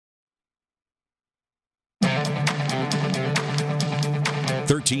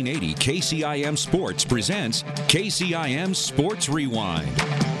1380 KCIM Sports presents KCIM Sports Rewind.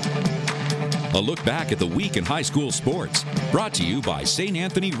 A look back at the week in high school sports, brought to you by St.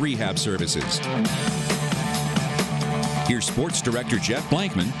 Anthony Rehab Services. Here's Sports Director Jeff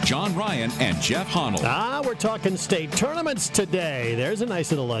Blankman, John Ryan, and Jeff Honnold. We're talking state tournaments today. There's a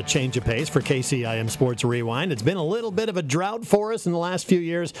nice little change of pace for KCIM Sports Rewind. It's been a little bit of a drought for us in the last few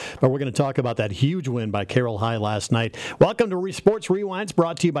years, but we're going to talk about that huge win by Carroll High last night. Welcome to Sports Rewinds,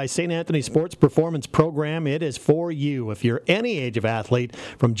 brought to you by St. Anthony Sports Performance Program. It is for you. If you're any age of athlete,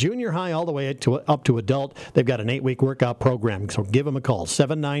 from junior high all the way up to adult, they've got an 8-week workout program. So give them a call,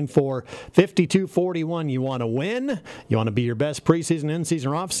 794-5241. You want to win? You want to be your best preseason,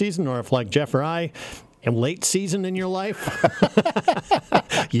 in-season, or off-season, or if like Jeff or I, and late season in your life,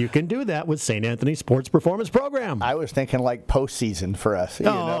 you can do that with St. Anthony Sports Performance Program. I was thinking like postseason for us. We're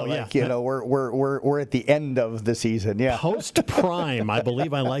at the end of the season. Yeah, post prime. I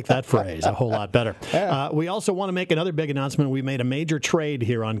believe I like that phrase a whole lot better. Yeah. We also want to make another big announcement. We made a major trade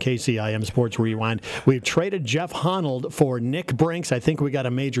here on KCIM Sports Rewind. We've traded Jeff Honnold for Nick Brinks. I think we got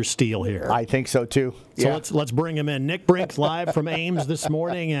a major steal here. I think so too. So let's bring him in. Nick Brinks live from Ames this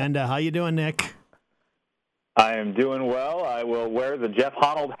morning. And how you doing, Nick? I am doing well. I will wear the Jeff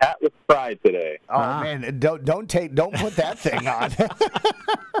Honnold hat with pride today. Oh man, don't put that thing on.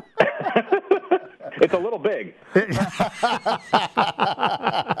 It's a little big.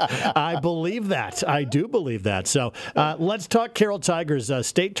 I believe that. I do believe that. So let's talk Carroll Tigers.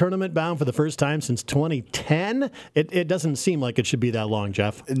 State tournament bound for the first time since 2010. It doesn't seem like it should be that long,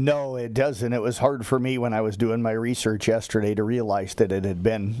 Jeff. No, it doesn't. It was hard for me when I was doing my research yesterday to realize that it had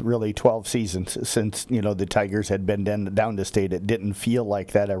been really 12 seasons since the Tigers had been down to state. It didn't feel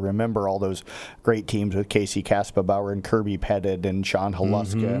like that. I remember all those great teams with Casey Kaspabauer and Kirby Pettit and Sean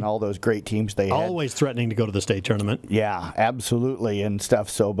Haluska and all those great teams they had. Always threatening to go to the state tournament. Yeah, absolutely, and stuff.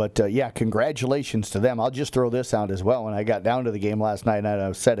 So, but congratulations to them. I'll just throw this out as well. When I got down to the game last night and I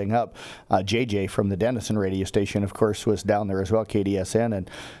was setting up, JJ from the Denison radio station, of course, was down there as well, KDSN,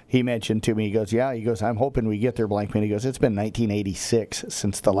 and he mentioned to me, he goes, I'm hoping we get there, Blankman. He goes, it's been 1986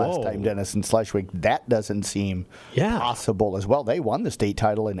 since the last time Denison Schleswig. That doesn't seem possible as well. They won the state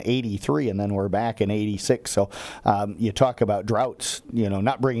title in 83, and then we're back in 86. So you talk about droughts,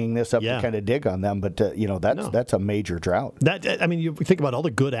 not bringing this up to kind of dig on them, but that's a major drought. You think about all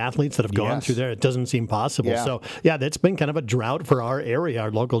the good athletes that have gone through there. It doesn't seem possible. Yeah. So that's been kind of a drought for our area,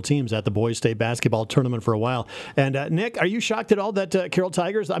 our local teams at the boys' state basketball tournament for a while. And Nick, are you shocked at all that Carroll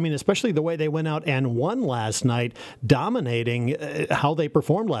Tigers? Especially the way they went out and won last night, dominating how they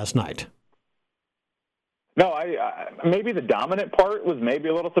performed last night. No, maybe the dominant part was maybe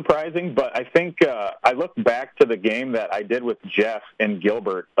a little surprising, but I think I look back to the game that I did with Jeff and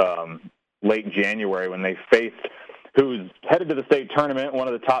Gilbert late January when they faced who's headed to the state tournament, one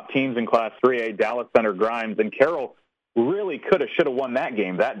of the top teams in Class 3A, Dallas Center Grimes, and Carroll really should have won that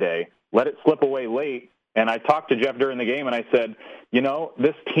game that day, let it slip away late. And I talked to Jeff during the game, and I said,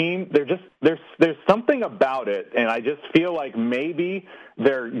 this team, there's something about it, and I just feel like maybe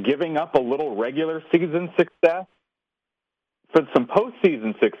they're giving up a little regular season success for some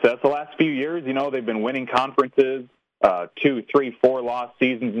postseason success. The last few years, they've been winning conferences, 2, 3, 4 lost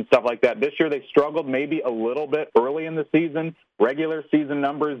seasons and stuff like that. This year they struggled maybe a little bit early in the season. Regular season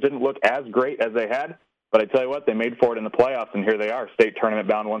numbers didn't look as great as they had, but I tell you what, they made for it in the playoffs, and here they are, state tournament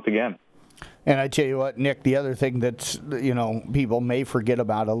bound once again. And I tell you what, Nick, the other thing that's, people may forget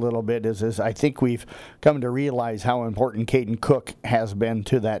about a little bit is I think we've come to realize how important Caden Cook has been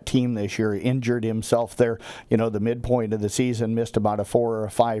to that team this year. He injured himself there, the midpoint of the season, missed about a 4 or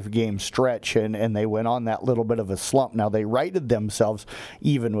 5 game stretch, and they went on that little bit of a slump. Now, they righted themselves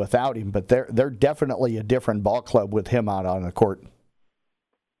even without him, but they're definitely a different ball club with him out on the court.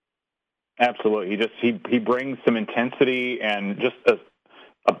 Absolutely. He brings some intensity and just a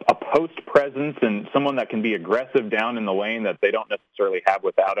post presence and someone that can be aggressive down in the lane that they don't necessarily have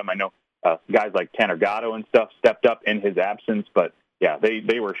without him. I know guys like Tanner Gatto and stuff stepped up in his absence, but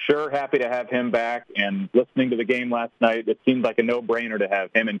they were sure happy to have him back. And listening to the game last night, it seemed like a no-brainer to have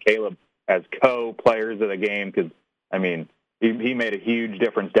him and Caleb as co-players of the game because, he made a huge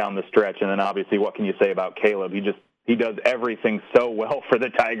difference down the stretch. And then obviously, what can you say about Caleb? He does everything so well for the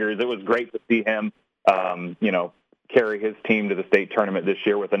Tigers. It was great to see him, carry his team to the state tournament this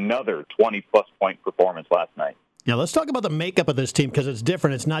year with another 20-plus point performance last night. Yeah, let's talk about the makeup of this team because it's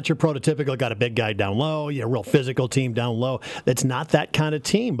different. It's not your prototypical got a big guy down low, a real physical team down low. It's not that kind of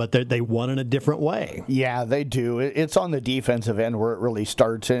team, but they won in a different way. Yeah, they do. It's on the defensive end where it really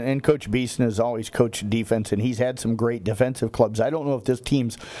starts. And Coach Beeson has always coached defense, and he's had some great defensive clubs. I don't know if this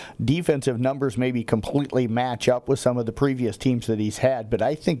team's defensive numbers maybe completely match up with some of the previous teams that he's had, but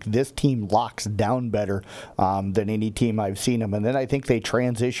I think this team locks down better than any team I've seen him. And then I think they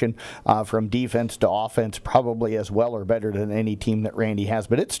transition from defense to offense probably as well or better than any team that Randy has.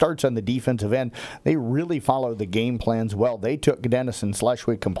 But it starts on the defensive end. They really follow the game plans well. They took Denison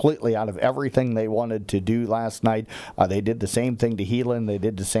Schleswig completely out of everything they wanted to do last night. They did the same thing to Heelan. They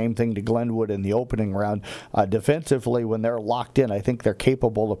did the same thing to Glenwood in the opening round. Defensively, when they're locked in, I think they're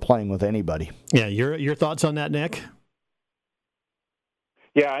capable of playing with anybody. Yeah, your thoughts on that, Nick?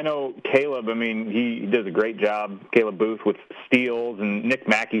 Yeah, I know Caleb. I mean, he does a great job. Caleb Booth with steals, and Nick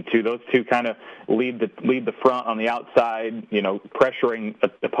Mackey too. Those two kind of lead the front on the outside. Pressuring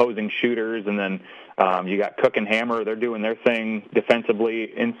opposing shooters, and then you got Cook and Hammer. They're doing their thing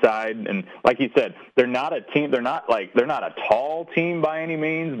defensively inside. And like you said, they're not a team. They're not a tall team by any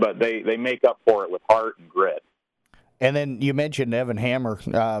means, but they make up for it with heart and grit. And then you mentioned Evan Hammer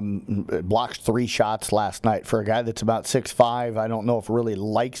blocks 3 shots last night. For a guy that's about 6'5", I don't know if really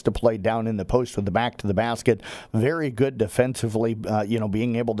likes to play down in the post with the back to the basket. Very good defensively,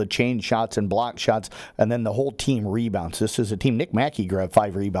 being able to change shots and block shots, and then the whole team rebounds. This is a team. Nick Mackey grabbed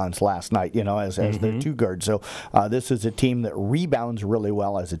 5 rebounds last night, as their 2 guard. So this is a team that rebounds really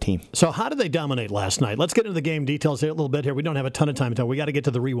well as a team. So how did they dominate last night? Let's get into the game details here a little bit here. We don't have a ton of time. We got to get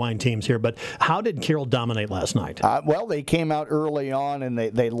to the rewind teams here, but how did Carroll dominate last night? Well, they came out early on and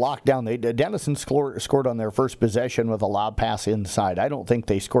they locked down. Denison scored on their first possession with a lob pass inside. I don't think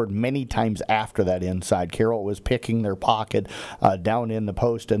they scored many times after that inside. Carroll was picking their pocket down in the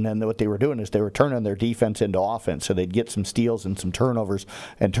post, and then what they were doing is they were turning their defense into offense. So they'd get some steals and some turnovers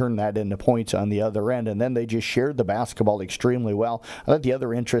and turn that into points on the other end. And then they just shared the basketball extremely well. I thought the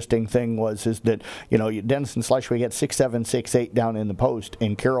other interesting thing is that Denison Schleswig had 6'7", 6'8" down in the post,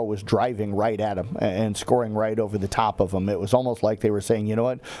 and Carroll was driving right at him and scoring right over the top of them. It was almost like they were saying, you know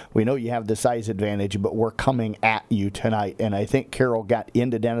what, we know you have the size advantage, but we're coming at you tonight. And I think Carroll got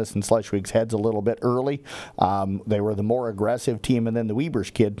into Denison Schleswig's heads a little bit early. They were the more aggressive team, and then the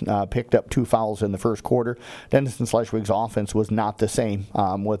Weber's kid picked up 2 fouls in the first quarter. Denison Schleswig's offense was not the same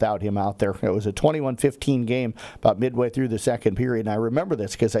without him out there. It was a 21-15 game about midway through the second period, and I remember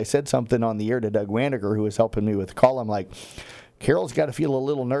this because I said something on the air to Doug Waniger, who was helping me with the call. I'm like, Carroll's got to feel a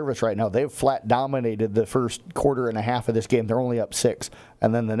little nervous right now. They've flat dominated the first quarter and a half of this game. They're only up 6.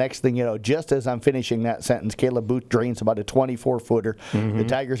 And then the next thing you know, just as I'm finishing that sentence, Caleb Booth drains about a 24-footer. The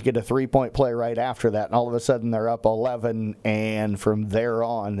Tigers get a 3-point play right after that, and all of a sudden they're up 11. And from there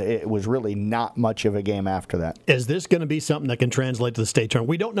on, it was really not much of a game after that. Is this going to be something that can translate to the state tournament?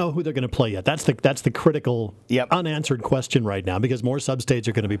 We don't know who they're going to play yet. That's the critical, unanswered question right now, because more sub-states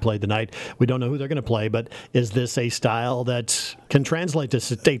are going to be played tonight. We don't know who they're going to play, but is this a style that can translate to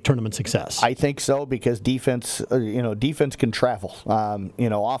state tournament success? I think so, because defense can travel.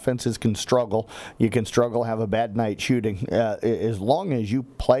 Offenses can struggle. You can struggle, have a bad night shooting. As long as you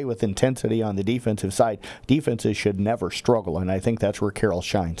play with intensity on the defensive side, defenses should never struggle, and I think that's where Carroll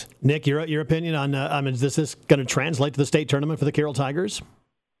shines. Nick, your opinion on is this going to translate to the state tournament for the Carroll Tigers?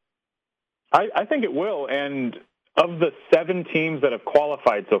 I think it will, and of the 7 teams that have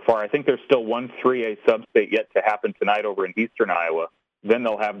qualified so far, I think there's still one 3A sub-state yet to happen tonight over in eastern Iowa. Then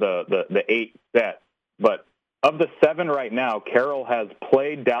they'll have the 8 set. But of the 7 right now, Carroll has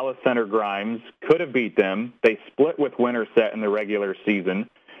played Dallas Center Grimes, could have beat them. They split with Winterset in the regular season.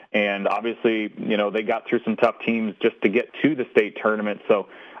 And obviously, they got through some tough teams just to get to the state tournament. So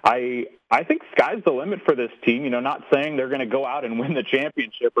I think sky's the limit for this team. Not saying they're going to go out and win the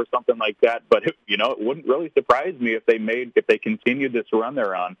championship or something like that, but it wouldn't really surprise me if they continued this run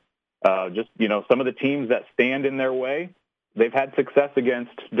they're on. Some of the teams that stand in their way, they've had success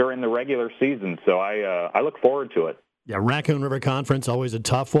against during the regular season. So I look forward to it. Yeah, Raccoon River Conference, always a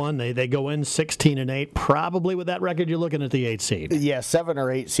tough one. They go in 16-8. Probably with that record, you're looking at the 8 seed. Yeah, 7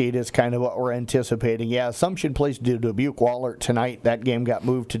 or 8 seed is kind of what we're anticipating. Yeah, Assumption plays Dubuque Wahlert tonight. That game got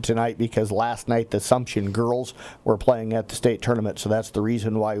moved to tonight because last night the Assumption girls were playing at the state tournament, so that's the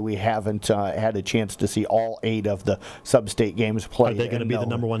reason why we haven't had a chance to see all 8 of the sub-state games play. Are they going to be the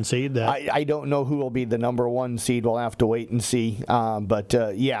number 1 seed? I don't know who will be the number 1 seed. We'll have to wait and see.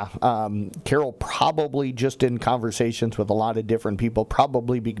 Carroll probably just in conversation conversations with a lot of different people,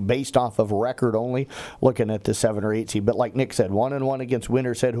 probably be based off of record only, looking at the 7 or 8 seed. But like Nick said, 1-1 against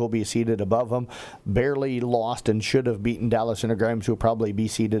Winterset, who'll be seated above them. Barely lost and should have beaten Dallas and Grimes, who'll probably be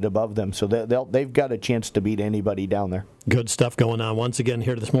seated above them. So they've got a chance to beat anybody down there. Good stuff going on once again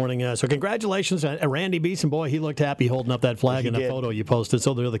here this morning. So congratulations, Randy Beeson. Boy, he looked happy holding up that flag in the photo you posted.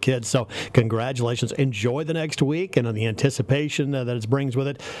 So do the kids. So congratulations. Enjoy the next week and the anticipation that it brings with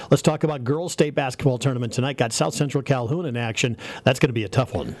it. Let's talk about girls' state basketball tournament tonight. Got South Central Calhoun in action. That's going to be a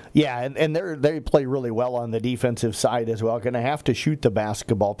tough one. Yeah, and they play really well on the defensive side as well. Going to have to shoot the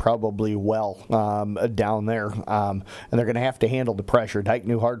basketball probably well down there, and they're going to have to handle the pressure. Dike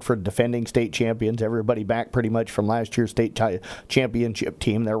New Hartford, defending state champions, everybody back pretty much from last year's state championship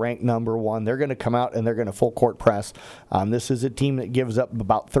team. They're ranked number 1. They're going to come out and they're going to full court press. This is a team that gives up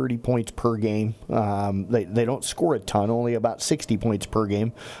about 30 points per game. They don't score a ton, only about 60 points per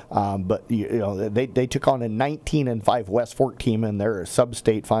game. But they took on a 19-5 West Fork team in their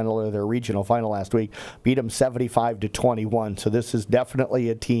sub-state final or their regional final last week. Beat them 75-21. So this is definitely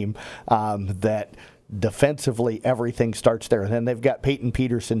a team that defensively, everything starts there. And then they've got Peyton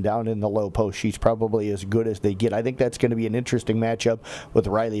Peterson down in the low post. She's probably as good as they get. I think that's going to be an interesting matchup with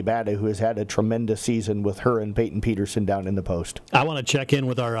Riley Bada, who has had a tremendous season with her and Peyton Peterson down in the post. I want to check in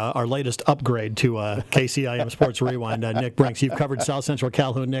with our latest upgrade to KCIM Sports Rewind. Nick Brinks, you've covered South Central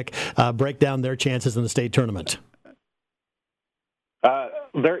Calhoun. Nick, break down their chances in the state tournament.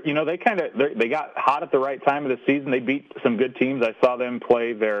 They got hot at the right time of the season. They beat some good teams. I saw them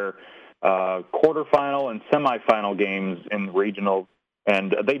play their quarterfinal and semifinal games in regional,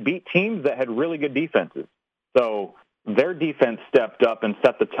 and they beat teams that had really good defenses. So their defense stepped up and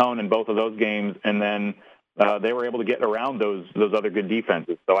set the tone in both of those games, and then they were able to get around those other good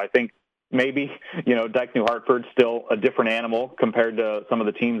defenses. So I think maybe Dike New Hartford's still a different animal compared to some of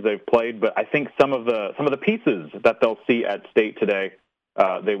the teams they've played, but I think some of the pieces that they'll see at state today,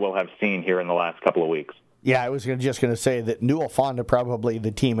 they will have seen here in the last couple of weeks. Yeah, I was just going to say that New Alfonda, probably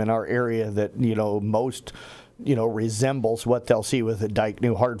the team in our area that most resembles what they'll see with the Dike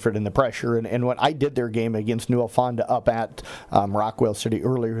New Hartford and the pressure. And when I did their game against New Alfonda up at Rockwell City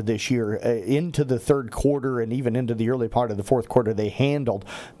earlier this year, into the third quarter and even into the early part of the fourth quarter, they handled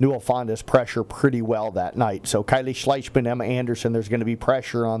New Alfonda's pressure pretty well that night. So Kylie Schleichman, Emma Anderson, there's going to be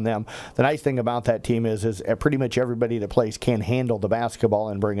pressure on them. The nice thing about that team is pretty much everybody that plays can handle the basketball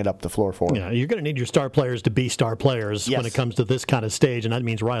and bring it up the floor for them. Yeah, you're going to need your star players to be star players when it comes to this kind of stage, and that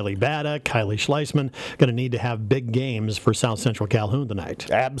means Riley Bada, Kylie Schleichman, going to need to have big games for South Central Calhoun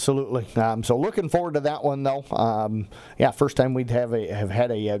tonight. Absolutely. So looking forward to that one, though. First time we'd have had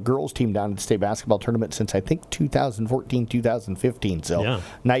a girls team down at the state basketball tournament since I think 2014, 2015. So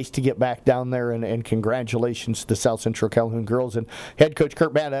nice to get back down there, and congratulations to the South Central Calhoun girls and head coach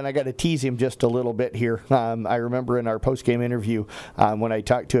Kurt Bada. And I got to tease him just a little bit here. I remember in our post-game interview when I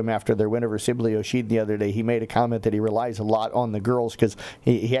talked to him after their win over Sibley O'Sheed the other day, he made a comment that he relies a lot on the girls because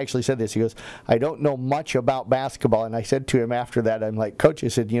he actually said this. He goes, I don't know much about basketball. And I said to him after that, I'm like, Coach, I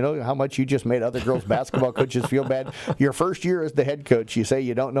said, you know how much you just made other girls basketball coaches feel bad? Your first year as the head coach, you say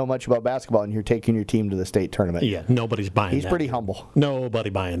you don't know much about basketball, and you're taking your team to the state tournament. Yeah, nobody's buying He's that. pretty humble. Nobody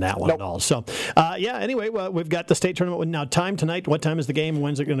buying that one at all. So, anyway, we've got the state tournament. Now, time tonight, what time is the game?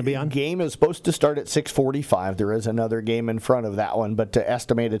 When's it going to be on? Game is supposed to start at 6:45. There is another game in front of that one, but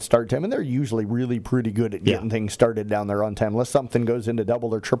estimated start time, and they're usually really pretty good at getting things started down there on time, unless something goes into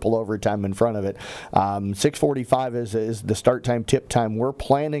double or triple overtime in front of it. 6:45 is the start time, tip time. We're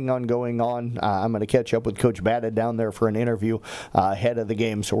planning on going on. I'm going to catch up with Coach Bada down there for an interview ahead of the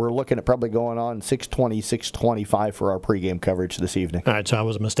game. So we're looking at probably going on 6:20, 6:25 for our pregame coverage this evening. All right, so I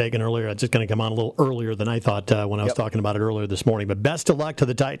was mistaken earlier. It's just going to come on a little earlier than I thought when I was talking about it earlier this morning. But best of luck to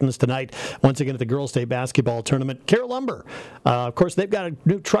the Titans tonight. Once again at the Girls State Basketball Tournament. Carroll Lumber, of course, they've got a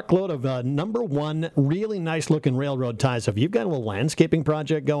new truckload of number one, really nice-looking railroad ties. So if you've got a little landscaping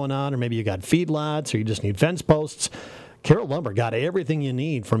project going on, or maybe you got feedlots, or you just need fence posts, Carroll Lumber got everything you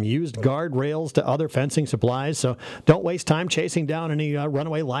need, from used guardrails to other fencing supplies. So don't waste time chasing down any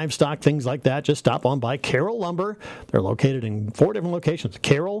runaway livestock, things like that. Just stop on by Carroll Lumber. They're located in 4 different locations: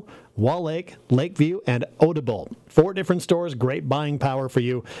 Carroll, Wall Lake, Lakeview, and Odebolt. 4 different stores, great buying power for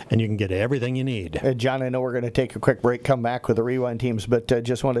you, and you can get everything you need. John, I know we're going to take a quick break, come back with the Rewind teams, but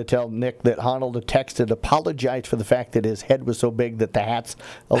just want to tell Nick that Honnold texted, apologized for the fact that his head was so big that the hat's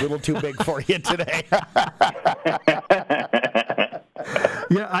a little too big for you today.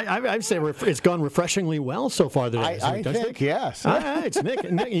 Yeah, I'd say it's gone refreshingly well so far today. I think, yes. All right,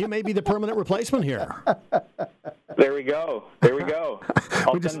 Nick, you may be the permanent replacement here. There we go.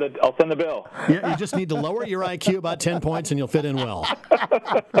 I'll send the bill. Yeah, you just need to lower your IQ about 10 points and you'll fit in well.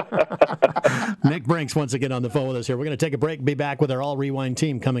 Nick Brinks once again on the phone with us here. We're going to take a break, be back with our All Rewind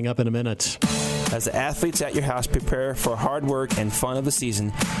team coming up in a minute. As the athletes at your house prepare for hard work and fun of the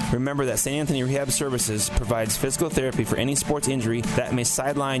season, remember that St. Anthony Rehab Services provides physical therapy for any sports injury that may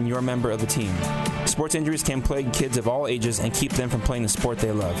sideline your member of the team. Sports injuries can plague kids of all ages and keep them from playing the sport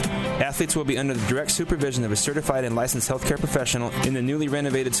they love. Athletes will be under the direct supervision of a certified and licensed healthcare professional in the newly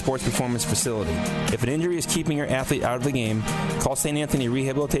renovated sports performance facility. If an injury is keeping your athlete out of the game, call St. Anthony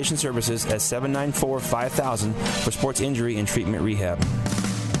Rehabilitation Services at 794-5000 for sports injury and treatment rehab.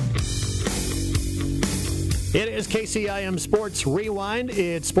 It is KCIM Sports Rewind.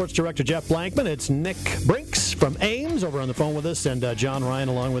 It's Sports Director Jeff Blankman. It's Nick Brinks from Ames over on the phone with us, and John Ryan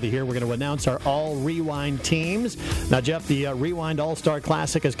along with you here. We're going to announce our All Rewind teams. Now, Jeff, the Rewind All-Star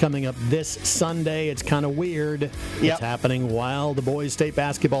Classic is coming up this Sunday. It's kind of weird. Yep. It's happening while the boys' state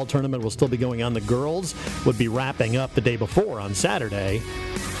basketball tournament will still be going on. The girls would be wrapping up the day before on Saturday.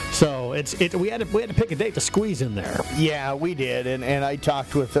 So we had to pick a date to squeeze in there. Yeah, we did, and I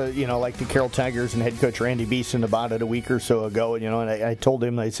talked with like the Carroll Tigers and head coach Randy Beeson about it a week or so ago, and I told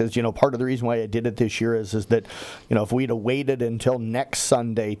him, I says, part of the reason why I did it this year is that if we'd have waited until next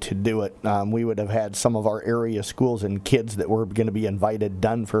Sunday to do it, we would have had some of our area schools and kids that were going to be invited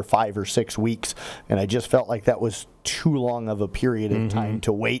done for 5 or 6 weeks, and I just felt like that was too long of a period of time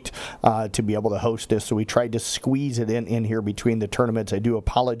to wait to be able to host this, so we tried to squeeze it in here between the tournaments. I do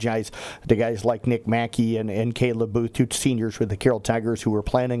apologize to guys like Nick Mackey and Caleb Booth, two seniors with the Carroll Tigers who were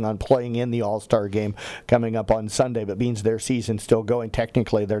planning on playing in the All-Star game coming up on Sunday, but means their season's still going.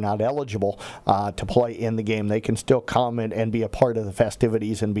 Technically, they're not eligible to play in the game. They can still come and be a part of the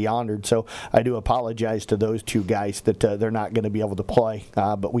festivities and be honored, so I do apologize to those two guys that they're not going to be able to play,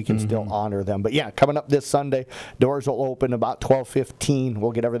 but we can still honor them. But yeah, coming up this Sunday, doors will open about 12:15.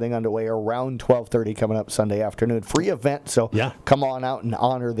 We'll get everything underway around 12:30 coming up Sunday afternoon. Free event, so come on out and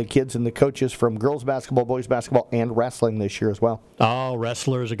honor the kids and the coaches from girls basketball, boys basketball, and wrestling this year as well. Oh,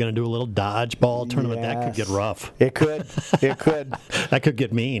 wrestlers are going to do a little dodgeball tournament. Yes. That could get rough. It could. It could. That could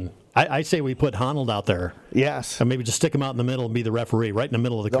get mean. I say we put Honnold out there. Yes. And maybe just stick him out in the middle and be the referee, right in the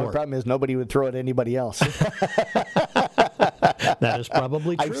middle of the court. The problem is nobody would throw at anybody else. That is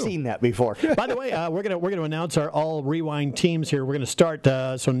probably true. I've seen that before. By the way, we're gonna announce our All Rewind teams here. We're going to start,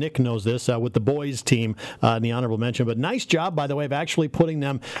 so Nick knows this, with the boys team in the honorable mention. But nice job, by the way, of actually putting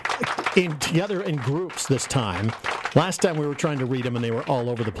them together in groups this time. Last time we were trying to read them and they were all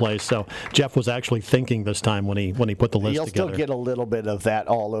over the place. So Jeff was actually thinking this time when he put the list You'll together. You'll still get a little bit of that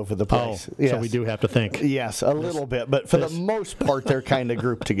all over the place. Oh, yes. So we do have to think. Yes, a little bit, but for the most part, they're kind of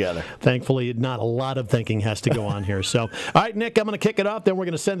grouped together. Thankfully, not a lot of thinking has to go on here. So, all right, Nick, I'm going to kick it off. Then we're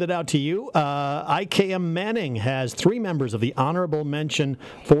going to send it out to you. IKM Manning has 3 members of the honorable mention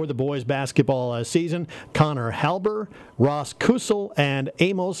for the boys basketball season: Connor Halber, Ross Kusel, and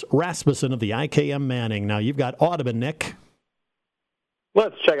Amos Rasmussen of the IKM Manning. Now, you've got Audubon, Nick.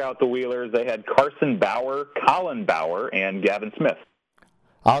 Let's check out the Wheelers. They had Carson Bauer, Colin Bauer, and Gavin Smith.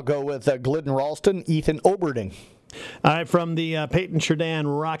 I'll go with Glidden Ralston, Ethan Oberding. All right, from the Peyton Sheridan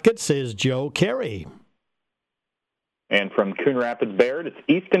Rockets is Joe Carey. And from Coon Rapids Bayard, it's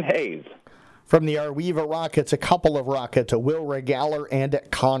Easton Hayes. From the Arweva Rockets, a couple of Rockets, Will Regaller and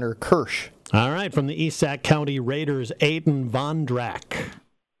Connor Kirsch. All right, from the East Sac County Raiders, Aiden Von Drack.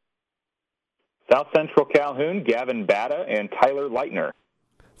 South Central Calhoun, Gavin Batta and Tyler Leitner.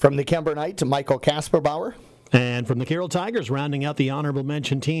 From the Kemper Knights, Michael Kasperbauer. And from the Carroll Tigers, rounding out the honorable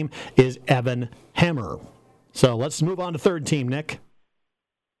mention team is Evan Hammer. So let's move on to third team, Nick.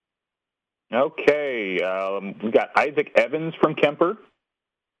 Okay, we've got Isaac Evans from Kemper.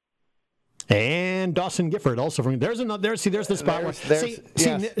 And Dawson Gifford also from there's the spot.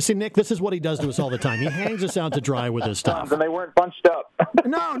 See, Nick, this is what he does to us all the time. He hangs us out to dry with his stuff. And they weren't bunched up.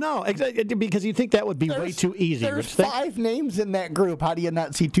 No, because you think that would be way too easy. There's 5 names in that group. How do you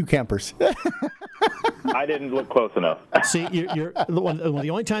not see 2 Kempers? I didn't look close enough. See, you're one of the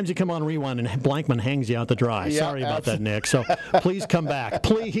only times you come on Rewind and Blankman hangs you out to dry. Yeah, Sorry about that, Nick. So please come back.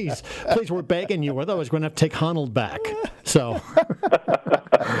 Please, we're begging you. Otherwise, we're going to have to take Honnold back. So,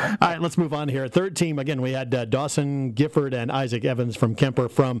 all right, let's move on here. Third team, again, we had Dawson Gifford and Isaac Evans from Kemper.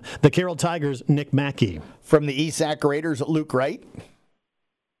 From the Carroll Tigers, Nick Mackey. From the East Sac Raiders, Luke Wright.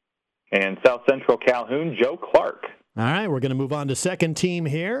 And South Central Calhoun, Joe Clark. All right, we're going to move on to second team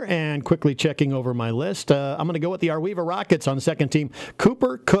here, and quickly checking over my list. I'm going to go with the Arweva Rockets on second team,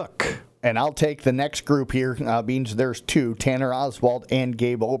 Cooper Cook. And I'll take the next group here, means there's 2, Tanner Oswald and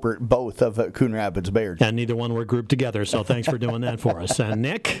Gabe Obert, both of Coon Rapids Bayard. And neither one were grouped together, so thanks for doing that for us. And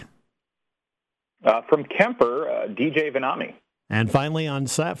Nick? From Kemper, DJ Vanami. And finally, on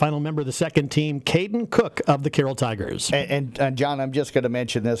final member of the second team, Caden Cook of the Carroll Tigers. And John, I'm just going to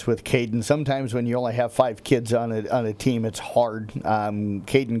mention this with Caden. Sometimes when you only have 5 kids on a team, it's hard.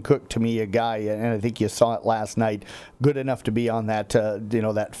 Caden Cook, to me, a guy, and I think you saw it last night, good enough to be on that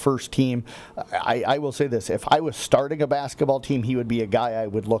that first team. I will say this: if I was starting a basketball team, he would be a guy I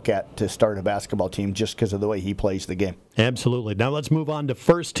would look at to start a basketball team just because of the way he plays the game. Absolutely. Now let's move on to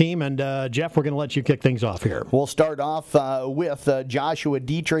first team, and Jeff, we're going to let you kick things off here. We'll start off with Joshua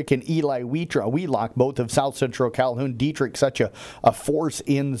Dietrich and Eli Wheelock, both of South Central Calhoun. Dietrich, such a force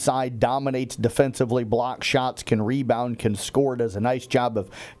inside, dominates defensively, blocks shots, can rebound, can score, does a nice job of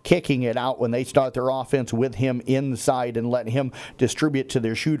kicking it out. When they start their offense with him inside and let him distribute to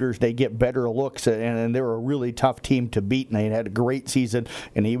their shooters, they get better looks, and they're a really tough team to beat, and they had a great season,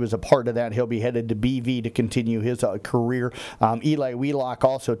 and he was a part of that. He'll be headed to BV to continue his career. Eli Wheelock,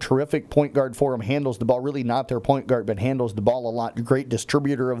 also terrific point guard for him, handles the ball, really not their point guard, but handles the ball a lot. Great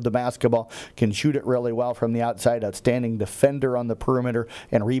distributor of the basketball, can shoot it really well from the outside, outstanding defender on the perimeter,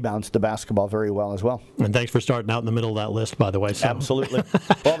 and rebounds the basketball very well as well. And thanks for starting out in the middle of that list, by the way. So. Absolutely.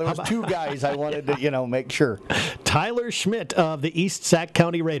 Well, there was 2 guys I wanted to, make sure. Tyler Schmidt of the East Sac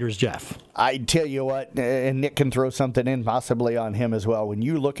County Raiders, Jeff. I tell you what, and Nick can throw something in possibly on him as well. When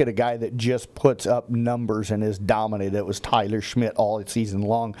you look at a guy that just puts up numbers and is dominant, it was Tyler Schmidt all season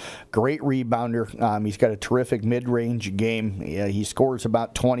long. Great rebounder. He's got a terrific mid-range game. He scores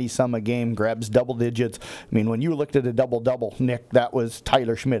about 20-some a game, grabs double digits. I mean, when you looked at a double-double, Nick, that was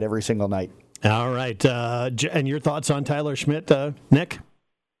Tyler Schmidt every single night. All right. And your thoughts on Tyler Schmidt, Nick?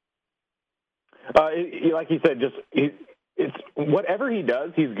 Like you said, it's whatever he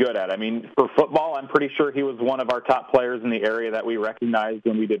does, he's good at. I mean, for football, I'm pretty sure he was one of our top players in the area that we recognized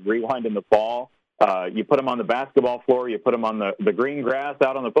when we did Rewind in the fall. You put him on the basketball floor, you put him on the green grass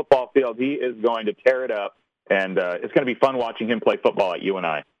out on the football field, he is going to tear it up, and it's going to be fun watching him play football at UNI.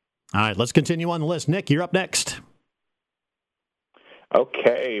 All right, let's continue on the list. Nick, you're up next.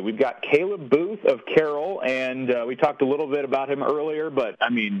 Okay, we've got Caleb Booth of Carroll, and we talked a little bit about him earlier, but, I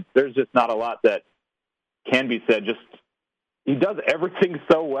mean, there's just not a lot that can be said. Just he does everything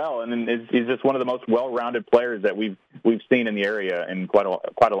so well, and he's just one of the most well-rounded players that we've seen in the area in quite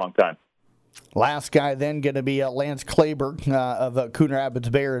a long time. Last guy then going to be Lance Kleber of Coon Rapids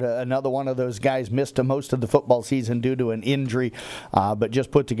Bayard. Another one of those guys missed most of the football season due to an injury, but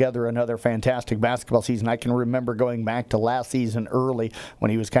just put together another fantastic basketball season. I can remember going back to last season early when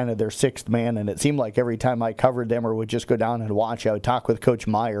he was kind of their 6th man, and it seemed like every time I covered them or would just go down and watch, I would talk with Coach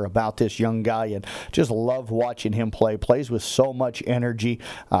Meyer about this young guy and just love watching him play. Plays with so much energy,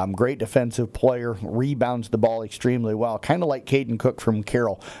 great defensive player, rebounds the ball extremely well, kind of like Caden Cook from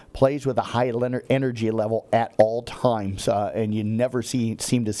Carroll. Plays with a high energy level at all times, and you never seem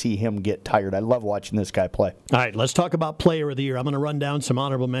to see him get tired. I love watching this guy play. All right, let's talk about Player of the Year. I'm going to run down some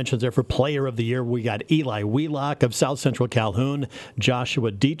honorable mentions there for Player of the Year. We got Eli Wheelock of South Central Calhoun,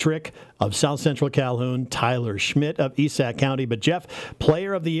 Joshua Dietrich of South Central Calhoun, Tyler Schmidt of East Sac County. But Jeff,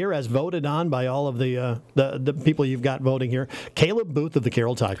 Player of the Year, as voted on by all of the people you've got voting here, Caleb Booth of the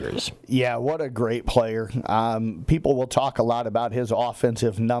Carroll Tigers. Yeah, what a great player. People will talk a lot about his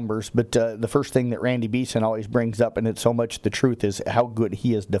offensive numbers, but the first thing that Randy Beeson always brings up, and it's so much the truth, is how good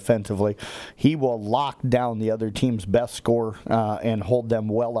he is defensively. He will lock down the other team's best scorer and hold them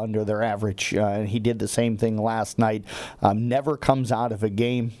well under their average. And he did the same thing last night. Never comes out of a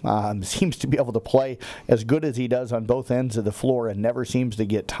game. Seems to be able to play as good as he does on both ends of the floor and never seems to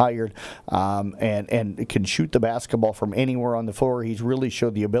get tired, and can shoot the basketball from anywhere on the floor. He's really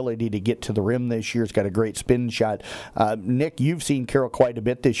showed the ability to get to the rim this year. He's got a great spin shot. Nick, you've seen Carroll quite a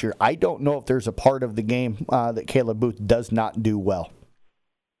bit this year. I don't know if there's a part of the game that Caleb Booth does not do well.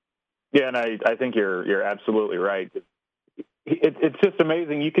 Yeah, and I think you're absolutely right. It's just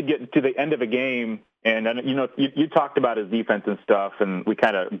amazing. You could get to the end of a game, and you talked about his defense and stuff, and we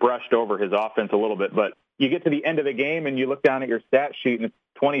kind of brushed over his offense a little bit, but you get to the end of the game and you look down at your stat sheet and it's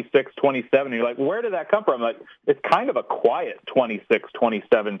 26-27, and you're like, where did that come from? Like, it's kind of a quiet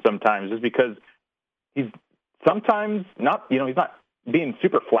 26-27 sometimes, just because he's sometimes not, he's not being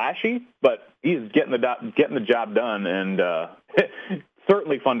super flashy, but he's getting the job done, and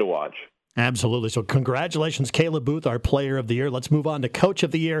certainly fun to watch. Absolutely. So congratulations, Caleb Booth, our Player of the Year. Let's move on to Coach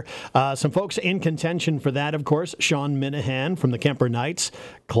of the Year. Some folks in contention for that, of course, Sean Minahan from the Kemper Knights,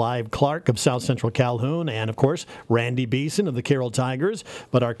 Clive Clark of South Central Calhoun, and, of course, Randy Beeson of the Carroll Tigers.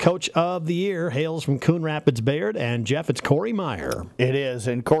 But our Coach of the Year hails from Coon Rapids Bayard, and, Jeff, it's Corey Meyer. It is,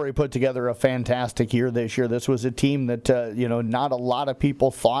 and Corey put together a fantastic year this year. This was a team that, not a lot of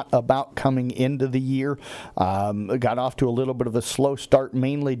people thought about coming into the year. Got off to a little bit of a slow start,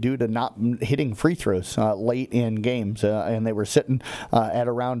 mainly due to not hitting free throws late in games, and they were sitting at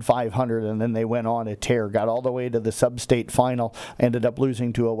around 500, and then they went on a tear, got all the way to the sub-state final, ended up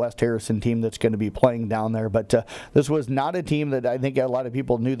losing to a West Harrison team that's going to be playing down there. But this was not a team that I think a lot of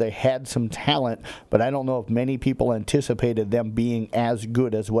people knew they had some talent, but I don't know if many people anticipated them being as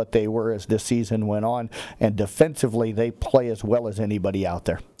good as what they were as this season went on, and defensively they play as well as anybody out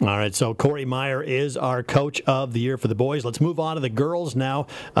there. All right, so Corey Meyer is our coach of the year for the boys. Let's move on to the girls now.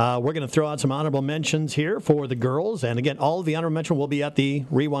 We're going to throw out some honorable mentions here for the girls, and again, all of the honorable mention will be at the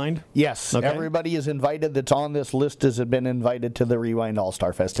Rewind. Yes, okay. Everybody is invited that's on this list has been invited to the Rewind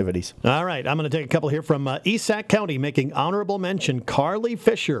All-Star festivities. All right, I'm going to take a couple here from East Sac County, making honorable mention Carly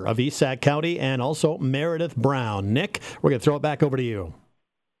Fisher of East Sac County and also Meredith Brown. Nick, we're going to throw it back over to you.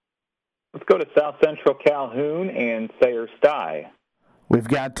 Let's go to South Central Calhoun and Sayre Stye. We've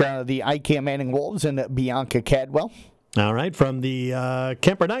got the ICAM Manning Wolves and Bianca Cadwell. All right, from the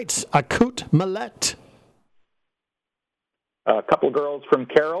Kemper Knights, Akut Millette. A couple of girls from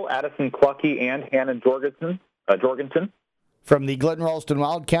Carroll, Addison Clucky and Hannah Jorgensen. From the Glidden-Ralston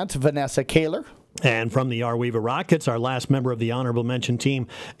Wildcats, Vanessa Kaler. And from the R. Weaver Rockets, our last member of the honorable mention team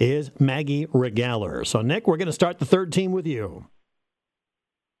is Maggie Regaller. So, Nick, we're going to start the third team with you.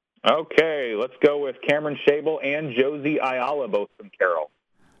 Okay, let's go with Cameron Schabel and Josie Ayala, both from Carroll.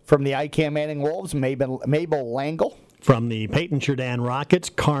 From the ICAM Manning Wolves, Mabel Langle. From the Peyton Jourdan Rockets,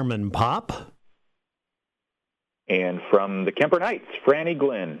 Carmen Pop. And from the Kemper Knights, Franny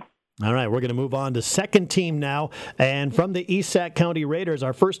Glenn. All right, we're going to move on to second team now. And from the East Sac County Raiders,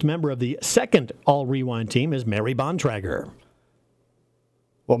 our first member of the second All-Rewind team is Mary Bontrager.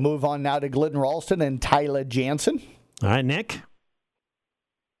 We'll move on now to Glidden-Ralston and Tyla Jansen. All right, Nick.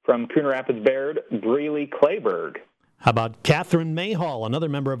 From Coon Rapids Baird, Breeley Clayberg. How about Catherine Mayhall, another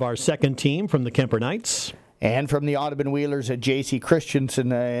member of our second team from the Kemper Knights? And from the Audubon Wheelers at J.C.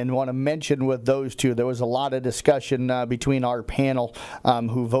 Christensen, and want to mention with those two, there was a lot of discussion between our panel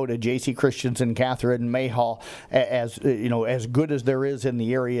who voted J.C. Christensen, Catherine Mayhall as as good as there is in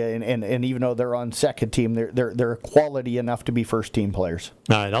the area, and even though they're on second team, they're quality enough to be first team players.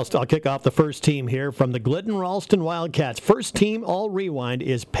 All right, I'll kick off the first team here from the Glidden-Ralston Wildcats. First team All Rewind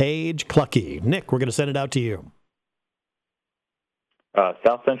is Paige Clucky. Nick, we're going to send it out to you.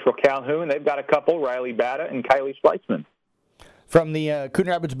 South Central Calhoun, they've got a couple, Riley Batta and Kylie Schleitzman. From the Coon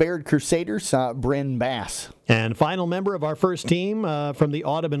Rapids Baird Crusaders, Bryn Bass. And final member of our first team from the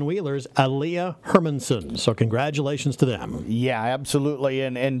Audubon Wheelers, Aaliyah Hermanson. So congratulations to them. Yeah, absolutely.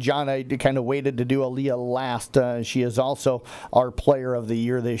 And John, I kind of waited to do Aaliyah last. She is also our player of the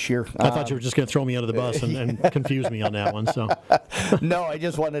year this year. I thought you were just going to throw me under the bus and confuse me on that one. So no, I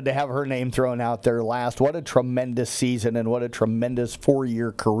just wanted to have her name thrown out there last. What a tremendous season and what a tremendous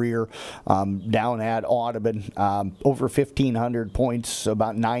 4-year career down at Audubon. Over 1,500 points,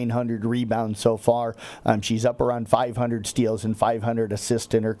 about 900 rebounds so far. She's up around 500 steals and 500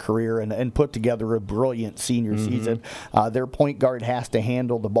 assists in her career and put together a brilliant senior season. Their point guard has to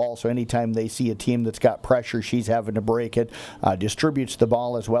handle the ball, so anytime they see a team that's got pressure, she's having to break it. Distributes the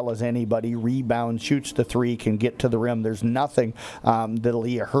ball as well as anybody, rebounds, shoots the three, can get to the rim. There's nothing that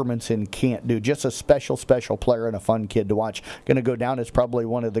Aaliyah Hermanson can't do. Just a special player and a fun kid to watch. Going to go down as probably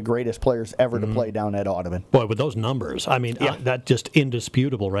one of the greatest players ever to play down at Audubon. Boy, with those numbers, I mean, that's just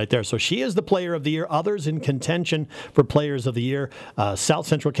indisputable right there. So she is the player of the year. Others in contention for players of the year, South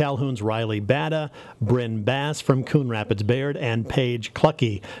Central Calhoun's Riley Batta, Bryn Bass from Coon Rapids Baird, and Paige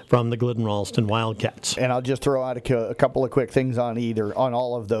Clucky from the Glidden-Ralston Wildcats. And I'll just throw out a couple of quick things on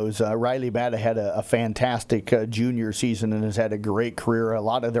all of those. Riley Batta had a fantastic junior season and has had a great career. A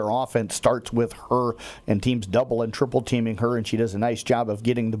lot of their offense starts with her, and teams double and triple teaming her, and she does a nice job of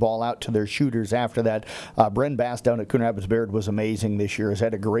getting the ball out to their shooters after that. Bryn Bass down at Coon Rapids Baird was amazing this year, has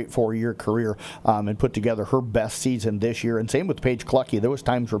had a great 4-year career and put together her best season this year. And same with Paige Clucky. There was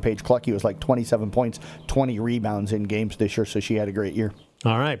times where Paige Clucky was like 27 points, 20 rebounds in games this year, so she had a great year.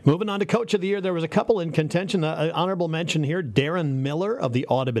 All right, moving on to Coach of the Year. There was a couple in contention. Honorable mention here, Darren Miller of the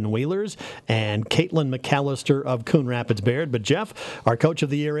Audubon Wheelers and Caitlin McAllister of Coon Rapids Baird. But Jeff, our Coach of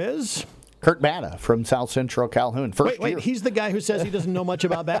the Year is... Kurt Batta from South Central Calhoun. First year. He's the guy who says he doesn't know much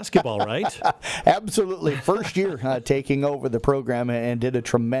about basketball, right? Absolutely. First year taking over the program and did a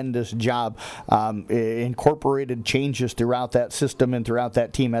tremendous job. Incorporated changes throughout that system and throughout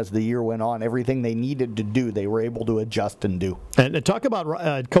that team as the year went on. Everything they needed to do, they were able to adjust and do. And talk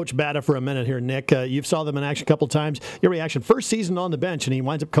about Coach Batta for a minute here, Nick. You've saw them in action a couple times. Your reaction, first season on the bench, and he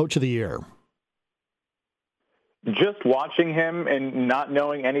winds up Coach of the Year. Just watching him and not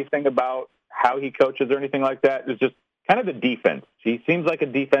knowing anything about how he coaches or anything like that is just kind of the defense. He seems like a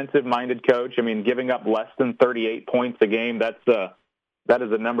defensive-minded coach. I mean, giving up less than 38 points a game, that's that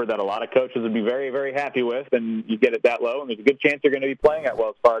is a number that a lot of coaches would be very, very happy with, and you get it that low, and there's a good chance you're going to be playing at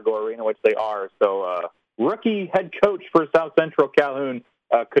Wells Fargo Arena, which they are. So rookie head coach for South Central Calhoun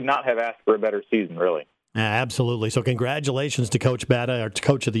could not have asked for a better season, really. Absolutely. So congratulations to Coach Batta, our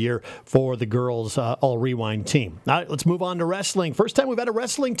Coach of the Year for the girls All Rewind team. All right, let's move on to wrestling. First time we've had a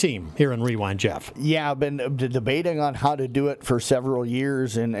wrestling team here in Rewind, Jeff. Yeah, I've been debating on how to do it for several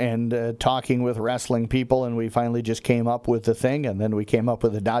years and talking with wrestling people, and we finally just came up with the thing, and then we came up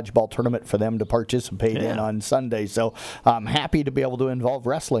with a dodgeball tournament for them to participate in on Sunday. So I'm happy to be able to involve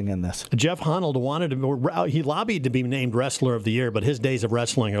wrestling in this. Jeff Honnold he lobbied to be named Wrestler of the Year, but his days of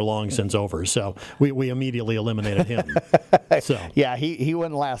wrestling are long since over. So we immediately eliminated him. So yeah, he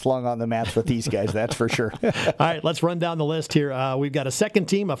wouldn't last long on the mats with these guys, that's for sure. All right, let's run down the list here. We've got a second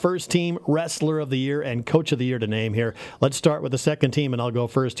team, a first team, Wrestler of the Year, and Coach of the Year to name here. Let's start with the second team, and I'll go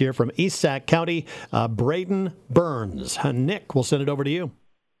first here from East Sac County, Braden Burns. Nick, we'll send it over to you.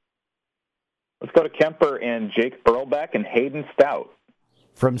 Let's go to Kemper and Jake Burlbeck and Hayden Stout.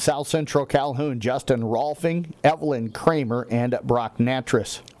 From South Central Calhoun, Justin Rolfing, Evelyn Kramer, and Brock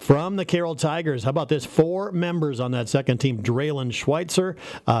Natras. From the Carroll Tigers, how about this? 4 members on that second team: Draylen Schweitzer,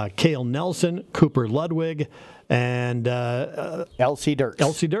 Cale Nelson, Cooper Ludwig, and Elsie Dirks.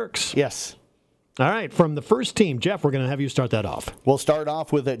 Elsie Dirks. Yes. All right, from the first team, Jeff, we're going to have you start that off. We'll start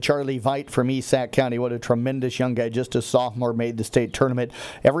off with Charlie Veit from East Sac County. What a tremendous young guy, just a sophomore, made the state tournament.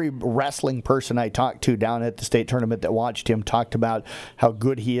 Every wrestling person I talked to down at the state tournament that watched him talked about how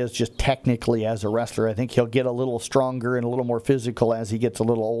good he is just technically as a wrestler. I think he'll get a little stronger and a little more physical as he gets a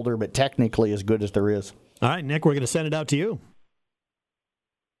little older, but technically as good as there is. All right, Nick, we're going to send it out to you.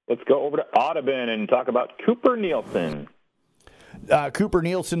 Let's go over to Audubon and talk about Cooper Nielsen. Cooper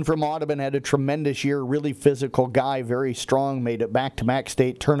Nielsen from Audubon had a tremendous year, really physical guy, very strong, made it back-to-back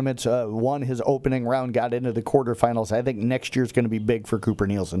state tournaments, won his opening round, got into the quarterfinals. I think next year's going to be big for Cooper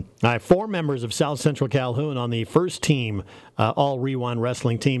Nielsen. All right, 4 members of South Central Calhoun on the first team, all Rewind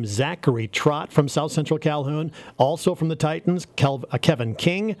wrestling team. Zachary Trott from South Central Calhoun, also from the Titans, Kevin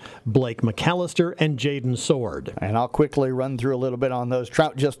King, Blake McAllister, and Jaden Sword. And I'll quickly run through a little bit on those.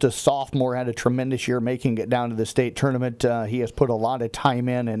 Trout, just a sophomore, had a tremendous year making it down to the state tournament. He has put a lot of time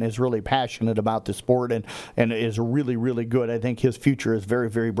in and is really passionate about the sport and is really, really good. I think his future is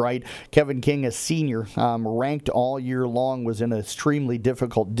very, very bright. Kevin King, a senior, ranked all year long, was in an extremely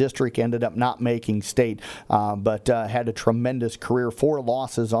difficult district, ended up not making state, but had a tremendous career. 4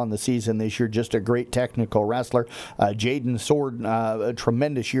 losses on the season this year, just a great technical wrestler. Jaden Sword, a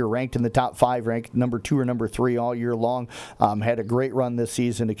tremendous year, ranked in the top 5, ranked number 2 or number 3 all year long. Had a great run this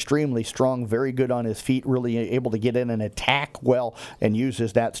season, extremely strong, very good on his feet, really able to get in and attack well and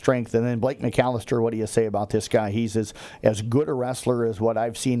uses that strength. And then Blake McAllister, what do you say about this guy? He's as good a wrestler as what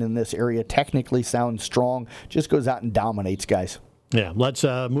I've seen in this area. Technically sounds strong, just goes out and dominates guys. Yeah, let's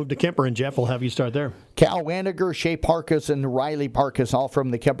move to Kemper, and Jeff, we'll have you start there. Cal Waniger, Shea Parkus, and Riley Parkus, all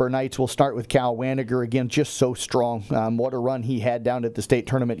from the Kemper Knights. We'll start with Cal Waniger. Again, just so strong. What a run he had down at the state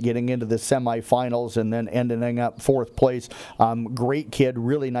tournament, getting into the semifinals and then ending up 4th place. Great kid,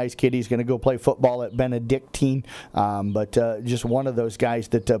 really nice kid. He's going to go play football at Benedictine, but just one of those guys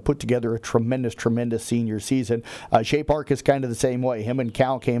that put together a tremendous, tremendous senior season. Shea Parkus kind of the same way. Him and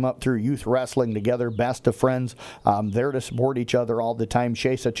Cal came up through youth wrestling together, best of friends, there to support each other all the time.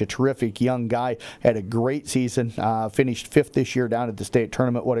 Shea, such a terrific young guy, had a great season, finished 5th this year down at the state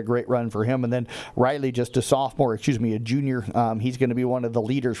tournament. What a great run for him. And then Riley, just a junior. He's going to be one of the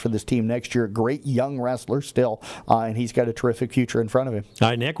leaders for this team next year. Great young wrestler still, and he's got a terrific future in front of him. All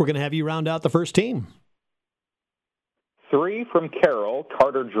right, Nick, we're going to have you round out the first team. 3 from Carroll,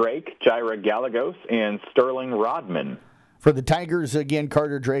 Carter Drake, Jaira Gallegos, and Sterling Rodman. For the Tigers, again,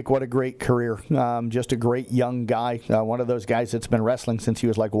 Carter Drake, what a great career. Just a great young guy. One of those guys that's been wrestling since he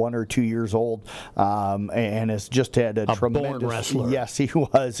was like 1 or 2 years old, and has just had a tremendous born wrestler. Yes, he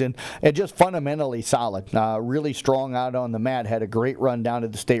was, and just fundamentally solid. Really strong out on the mat. Had a great run down to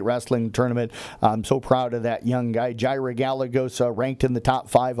the state wrestling tournament. I'm so proud of that young guy. Jaira Gallegos, ranked in the top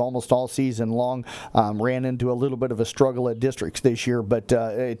 5 almost all season long. Ran into a little bit of a struggle at districts this year, but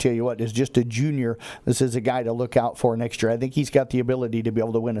I tell you what, is just a junior. This is a guy to look out for next year. I think he's got the ability to be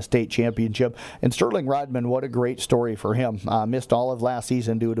able to win a state championship. And Sterling Rodman, what a great story for him. Missed all of last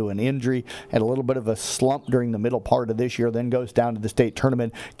season due to an injury, had a little bit of a slump during the middle part of this year, then goes down to the state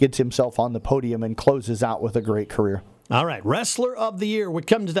tournament, gets himself on the podium, and closes out with a great career. All right, Wrestler of the Year. It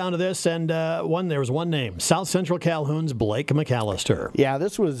comes down to this, and there was one name, South Central Calhoun's Blake McAllister. Yeah,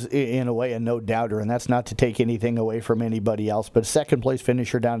 this was, in a way, a no-doubter, and that's not to take anything away from anybody else, but second-place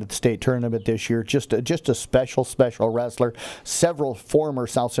finisher down at the state tournament this year. Just a special wrestler. Several former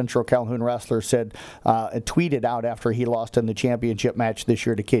South Central Calhoun wrestlers tweeted out after he lost in the championship match this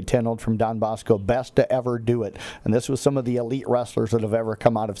year to Kate Tenold from Don Bosco, best to ever do it. And this was some of the elite wrestlers that have ever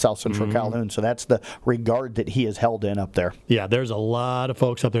come out of South Central Calhoun, so that's the regard that he is held in up there. Yeah, there's a lot of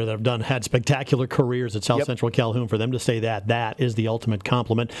folks up there that have had spectacular careers at South Central Calhoun. For them to say that is the ultimate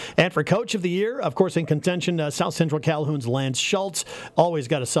compliment. And for Coach of the Year, of course, in contention, South Central Calhoun's Lance Schultz. Always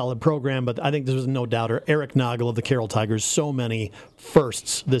got a solid program, but I think this was no doubter. Eric Noggle of the Carroll Tigers. So many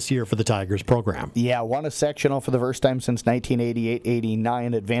firsts this year for the Tigers program. Yeah, won a sectional for the first time since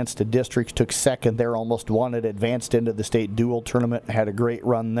 1988-89. Advanced to districts, took second there, almost won it. Advanced into the state dual tournament, had a great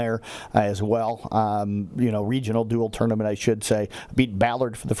run there as well. Regional dual tournament, I should say. Beat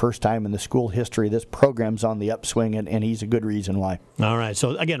Ballard for the first time in the school history. This program's on the upswing, and he's a good reason why. All right,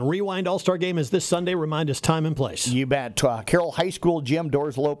 so again, Rewind All-Star Game is this Sunday. Remind us time and place. You bet. Carroll High School gym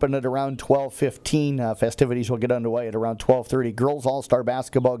doors will open at around 12:15. Festivities will get underway at around 12:30. Girls All-Star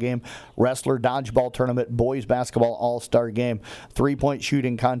Basketball Game, Wrestler Dodgeball Tournament, Boys Basketball All-Star Game, three-point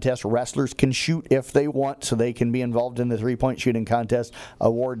shooting contest. Wrestlers can shoot if they want, so they can be involved in the three-point shooting contest.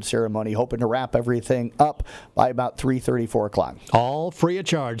 Award ceremony. Hoping to wrap everything up by about 3:30, 4 o'clock. All free of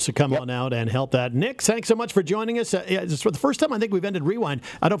charge, so come on out and help that. Nick, thanks so much for joining us. It's for the first time I think we've ended Rewind.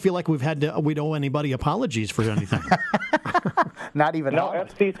 I don't feel like we'd owe anybody apologies for anything. Not even no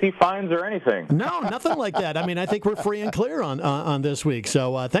FCC fines or anything. No, nothing like that. I mean, I think we're free and clear on this week.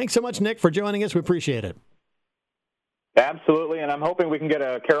 So thanks so much, Nick, for joining us. We appreciate it. Absolutely, and I'm hoping we can get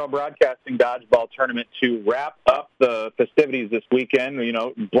a Carroll Broadcasting Dodgeball Tournament to wrap up the festivities this weekend.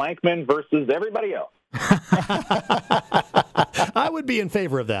 Blankman versus everybody else. I would be in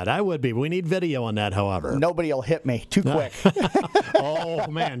favor of that. I would be. We need video on that, however. Nobody will hit me too quick. Oh,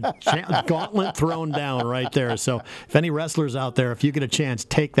 man. Gauntlet thrown down right there. So if any wrestlers out there, if you get a chance,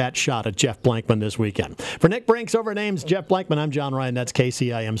 take that shot at Jeff Blankman this weekend. For Nick Brinks, over names Jeff Blankman, I'm John Ryan. That's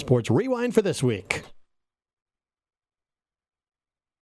KCIM Sports Rewind for this week.